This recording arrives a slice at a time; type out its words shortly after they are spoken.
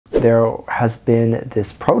there has been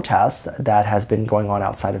this protest that has been going on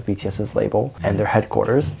outside of BTS's label and their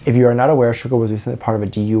headquarters. If you are not aware, Suga was recently part of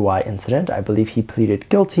a DUI incident. I believe he pleaded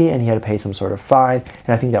guilty and he had to pay some sort of fine, and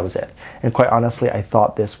I think that was it. And quite honestly, I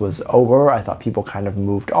thought this was over. I thought people kind of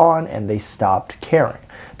moved on and they stopped caring.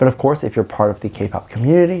 But of course, if you're part of the K-pop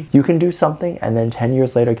community, you can do something and then 10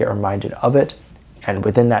 years later get reminded of it, and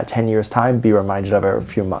within that 10 years time be reminded of it every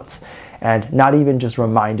few months. And not even just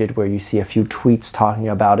reminded where you see a few tweets talking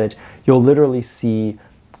about it, you'll literally see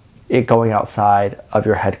it going outside of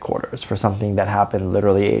your headquarters for something that happened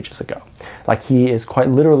literally ages ago. Like, he is quite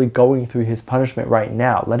literally going through his punishment right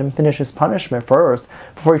now. Let him finish his punishment first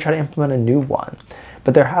before you try to implement a new one.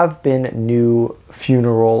 But there have been new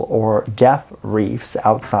funeral or death wreaths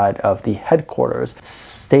outside of the headquarters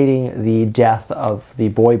stating the death of the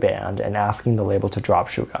boy band and asking the label to drop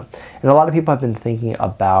Suga. And a lot of people have been thinking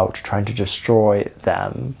about trying to destroy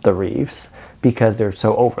them, the wreaths, because they're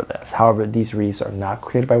so over this. However, these wreaths are not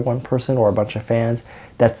created by one person or a bunch of fans.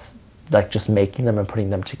 That's like just making them and putting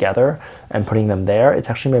them together and putting them there. It's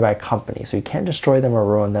actually made by a company, so you can't destroy them or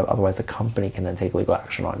ruin them, otherwise the company can then take legal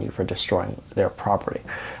action on you for destroying their property.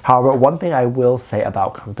 However, one thing I will say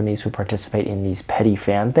about companies who participate in these petty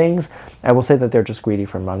fan things, I will say that they're just greedy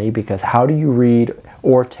for money, because how do you read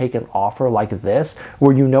or take an offer like this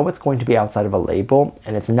where you know it's going to be outside of a label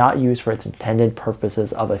and it's not used for its intended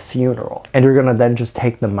purposes of a funeral, and you're gonna then just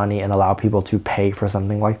take the money and allow people to pay for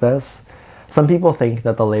something like this? Some people think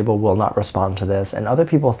that the label will not respond to this, and other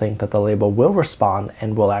people think that the label will respond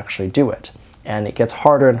and will actually do it. And it gets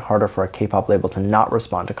harder and harder for a K-pop label to not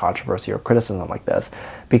respond to controversy or criticism like this,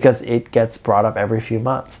 because it gets brought up every few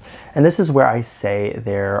months. And this is where I say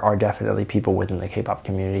there are definitely people within the K-pop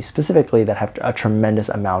community specifically that have a tremendous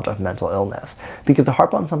amount of mental illness, because to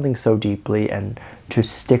harp on something so deeply and to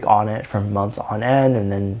stick on it for months on end and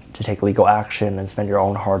then to take legal action and spend your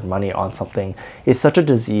own hard money on something is such a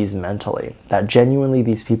disease mentally that genuinely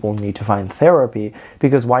these people need to find therapy,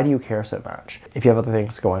 because why do you care so much? If you have other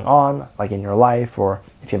things going on, like in your life, or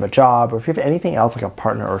if you have a job, or if you have anything else like a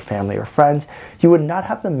partner or family or friends, you would not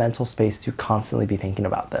have the mental space to constantly be thinking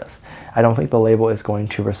about this. I don't think the label is going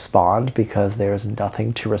to respond, because there's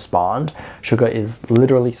nothing to respond. Suga is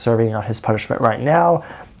literally serving out his punishment right now.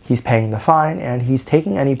 He's paying the fine, and he's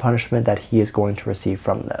taking any punishment that he is going to receive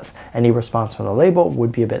from this. Any response from the label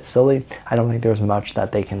would be a bit silly. I don't think there's much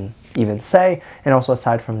that they can even say, and also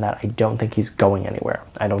aside from that, I don't think he's going anywhere.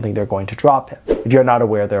 I don't think they're going to drop him. If you're not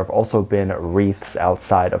aware, there have also been wreaths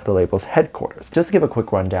outside of the label's headquarters. Just to give a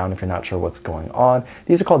quick rundown if you're not sure what's going on,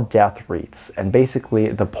 these are called death wreaths, and basically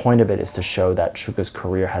the point of it is to show that Suga's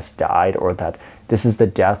career has died, or that this is the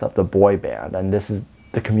death of the boy band, and this is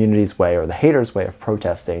the community's way or the haters' way of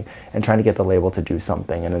protesting and trying to get the label to do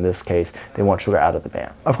something, and in this case they want Suga out of the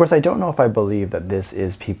band. Of course, I don't know if I believe that this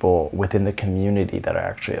is people within the community that are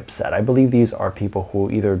actually upset. I believe these are people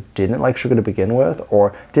who either didn't like Suga to begin with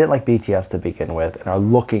or didn't like BTS to begin with and are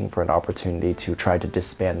looking for an opportunity to try to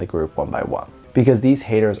disband the group one by one. Because these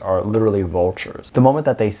haters are literally vultures. The moment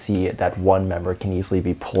that they see that one member can easily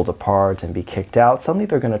be pulled apart and be kicked out, suddenly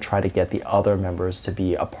they're going to try to get the other members to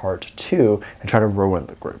be a part too and try to ruin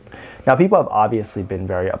the group. Now, people have obviously been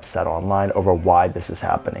very upset online over why this is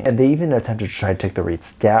happening, and they even attempted to try to take the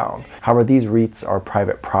wreaths down. However, these wreaths are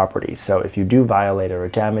private property, so if you do violate it or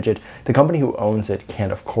damage it, the company who owns it can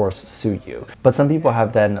of course sue you. But some people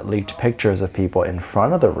have then leaked pictures of people in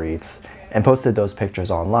front of the wreaths and posted those pictures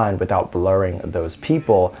online without blurring those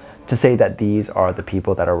people to say that these are the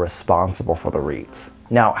people that are responsible for the wreaths.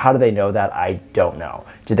 Now, how do they know that? I don't know.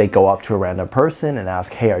 Did they go up to a random person and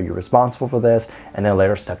ask, hey, are you responsible for this? And then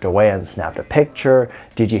later stepped away and snapped a picture?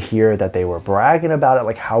 Did you hear that they were bragging about it?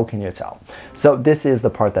 Like, how can you tell? So this is the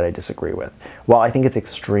part that I disagree with. While I think it's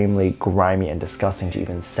extremely grimy and disgusting to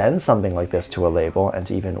even send something like this to a label and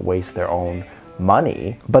to even waste their own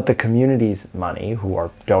money, but the community's money who are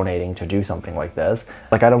donating to do something like this,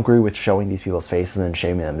 like, I don't agree with showing these people's faces and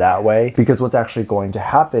shaming them that way, because what's actually going to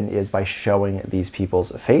happen is by showing these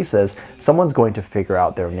people's faces, someone's going to figure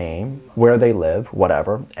out their name, where they live,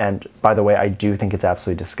 whatever. And by the way, I do think it's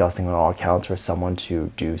absolutely disgusting on all accounts for someone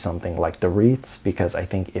to do something like the wreaths, because I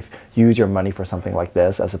think if you use your money for something like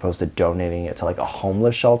this as opposed to donating it to like a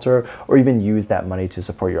homeless shelter, or even use that money to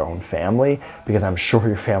support your own family, because I'm sure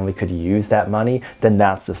your family could use that money, then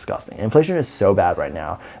that's disgusting. Inflation is so bad right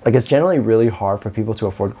now. Like, it's generally really hard for people to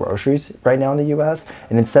afford groceries right now in the US,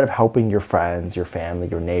 and instead of helping your friends, your family,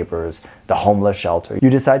 your neighbors, the homeless shelter, you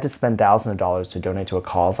decide to spend thousands of dollars to donate to a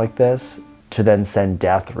cause like this, to then send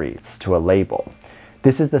death wreaths to a label.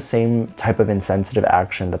 This is the same type of insensitive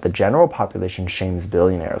action that the general population shames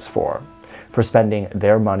billionaires for for spending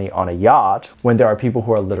their money on a yacht when there are people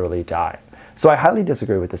who are literally dying. So I highly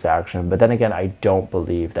disagree with this action, but then again, I don't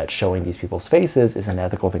believe that showing these people's faces is an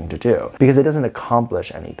ethical thing to do because it doesn't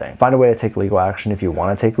accomplish anything. Find a way to take legal action if you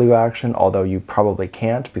want to take legal action, although you probably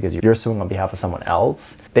can't because you're suing on behalf of someone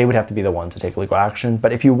else. They would have to be the one to take legal action.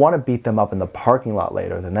 But if you want to beat them up in the parking lot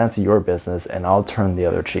later, then that's your business and I'll turn the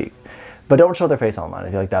other cheek. But don't show their face online. I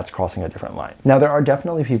feel like that's crossing a different line. Now, there are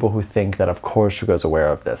definitely people who think that of course Suga's aware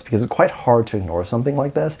of this because it's quite hard to ignore something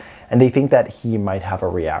like this, and they think that he might have a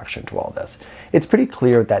reaction to all this. It's pretty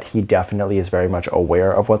clear that he definitely is very much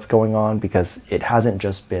aware of what's going on because it hasn't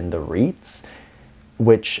just been the Wreaths,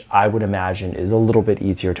 which I would imagine is a little bit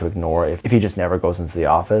easier to ignore if he just never goes into the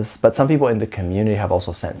office. But some people in the community have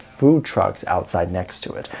also sent food trucks outside next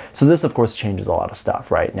to it. So this of course changes a lot of stuff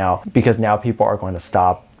right now because now people are going to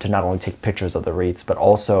stop to not only take pictures of the Wreaths, but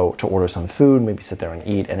also to order some food, maybe sit there and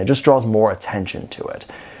eat, and it just draws more attention to it.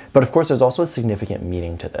 But of course, there's also a significant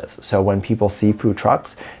meaning to this. So when people see food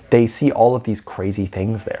trucks, they see all of these crazy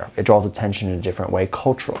things there. It draws attention in a different way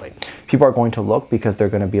culturally. People are going to look because they're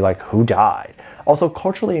going to be like, who died? Also,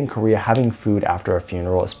 culturally in Korea, having food after a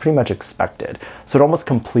funeral is pretty much expected. So it almost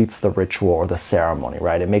completes the ritual or the ceremony,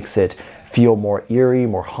 right? It makes it feel more eerie,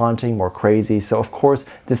 more haunting, more crazy. So of course,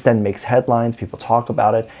 this then makes headlines, people talk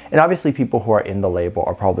about it, and obviously people who are in the label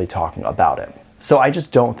are probably talking about it. So I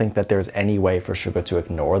just don't think that there's any way for Suga to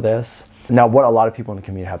ignore this. Now, what a lot of people in the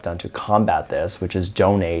community have done to combat this, which is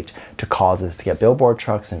donate to causes to get billboard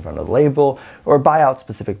trucks in front of the label or buy out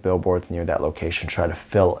specific billboards near that location, try to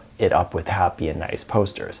fill it up with happy and nice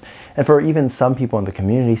posters. And for even some people in the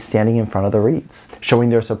community standing in front of the Wreaths, showing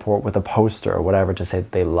their support with a poster or whatever to say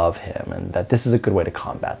that they love him and that this is a good way to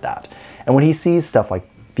combat that. And when he sees stuff like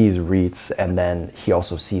these Wreaths and then he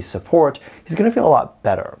also sees support, he's going to feel a lot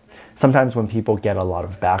better. Sometimes when people get a lot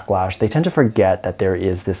of backlash, they tend to forget that there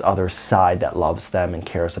is this other side that loves them and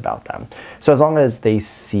cares about them. So as long as they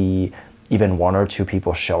see even one or two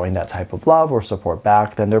people showing that type of love or support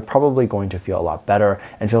back, then they're probably going to feel a lot better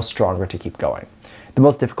and feel stronger to keep going. The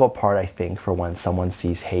most difficult part, I think, for when someone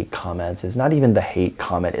sees hate comments is not even the hate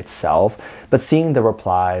comment itself, but seeing the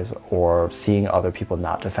replies or seeing other people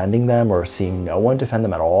not defending them or seeing no one defend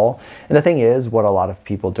them at all. And the thing is, what a lot of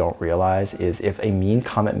people don't realize is if a mean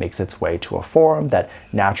comment makes its way to a forum that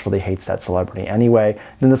naturally hates that celebrity anyway,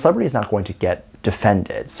 then the celebrity is not going to get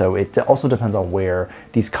defended. So it also depends on where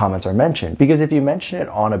these comments are mentioned. Because if you mention it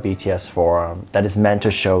on a BTS forum that is meant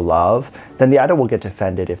to show love, then the idol will get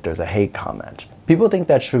defended if there's a hate comment. People think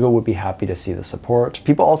that Suga would be happy to see the support.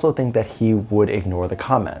 People also think that he would ignore the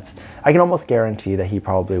comments. I can almost guarantee that he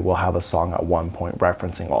probably will have a song at one point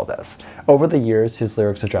referencing all this. Over the years, his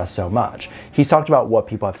lyrics address so much. He's talked about what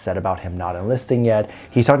people have said about him not enlisting yet.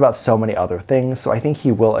 He's talked about so many other things, so I think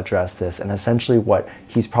he will address this, and essentially what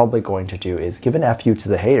he's probably going to do is give an FU to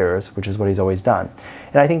the haters, which is what he's always done.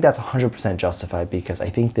 And I think that's 100% justified because I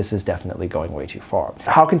think this is definitely going way too far.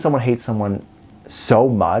 How can someone hate someone so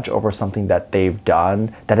much over something that they've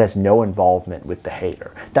done that has no involvement with the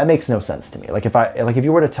hater? That makes no sense to me. Like if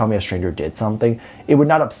you were to tell me a stranger did something, it would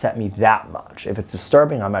not upset me that much. If it's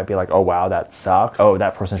disturbing, I might be like, oh wow, that sucks. Oh,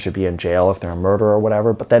 that person should be in jail if they're a murderer or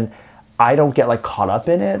whatever. But then I don't get like caught up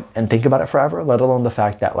in it and think about it forever, let alone the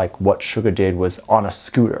fact that like what Suga did was on a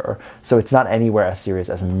scooter. So it's not anywhere as serious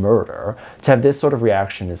as murder. To have this sort of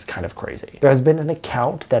reaction is kind of crazy. There has been an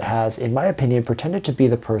account that has, in my opinion, pretended to be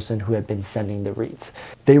the person who had been sending the Wreaths.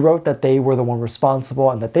 They wrote that they were the one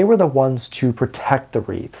responsible and that they were the ones to protect the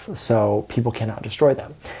Wreaths so people cannot destroy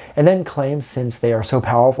them. And then claims, since they are so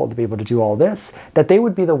powerful to be able to do all this, that they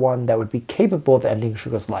would be the one that would be capable of ending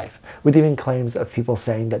Suga's life, with even claims of people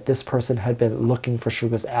saying that this person had been looking for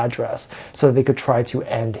Suga's address so that they could try to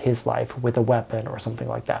end his life with a weapon or something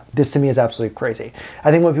like that. This to me is absolutely crazy.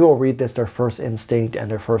 I think when people read this, their first instinct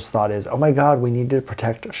and their first thought is, oh my god, we need to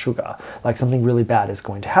protect Suga, like something really bad is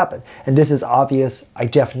going to happen. And this is obvious. I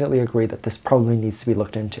definitely agree that this probably needs to be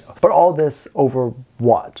looked into. But all this over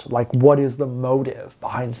what? Like, what is the motive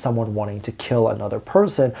behind someone wanting to kill another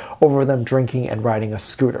person over them drinking and riding a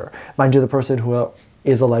scooter? Mind you, the person who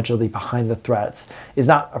is allegedly behind the threats is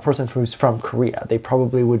not a person who's from Korea. They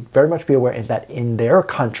probably would very much be aware that in their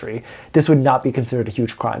country, this would not be considered a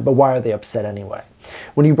huge crime. But why are they upset anyway?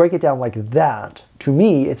 When you break it down like that, to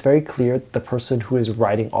me, it's very clear that the person who is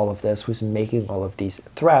writing all of this, who's making all of these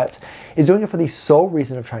threats, is doing it for the sole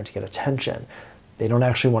reason of trying to get attention. They don't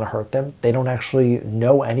actually want to hurt them. They don't actually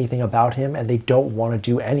know anything about him, and they don't want to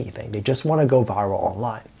do anything. They just want to go viral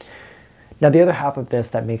online. Now, the other half of this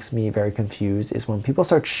that makes me very confused is when people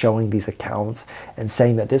start showing these accounts and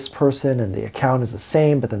saying that this person and the account is the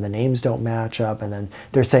same, but then the names don't match up. And then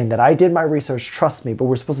they're saying that I did my research, trust me, but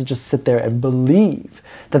we're supposed to just sit there and believe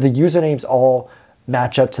that the usernames all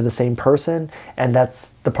match up to the same person. And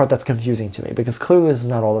that's the part that's confusing to me, because clearly this is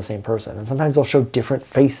not all the same person. And sometimes they'll show different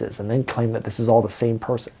faces and then claim that this is all the same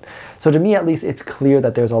person. So to me, at least, it's clear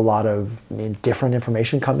that there's a lot of different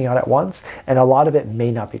information coming out at once, and a lot of it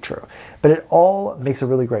may not be true. But it all makes a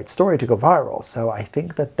really great story to go viral. So I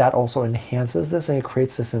think that that also enhances this, and it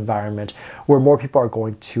creates this environment where more people are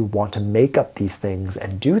going to want to make up these things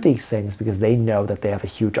and do these things because they know that they have a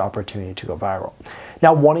huge opportunity to go viral.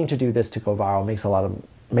 Now, wanting to do this to go viral makes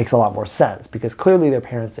a lot more sense, because clearly their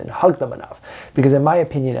parents didn't hug them enough. Because in my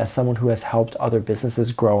opinion, as someone who has helped other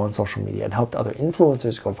businesses grow on social media and helped other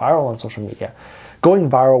influencers go viral on social media, going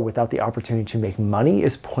viral without the opportunity to make money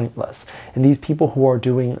is pointless. And these people who are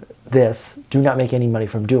doing this do not make any money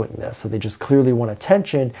from doing this. So they just clearly want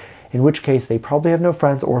attention, in which case they probably have no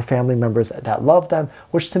friends or family members that love them,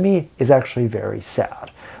 which to me is actually very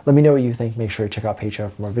sad. Let me know what you think. Make sure to check out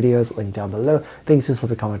Patreon for more videos. Link down below. Thanks. Just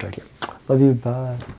leave a comment right here. Love you. Bye.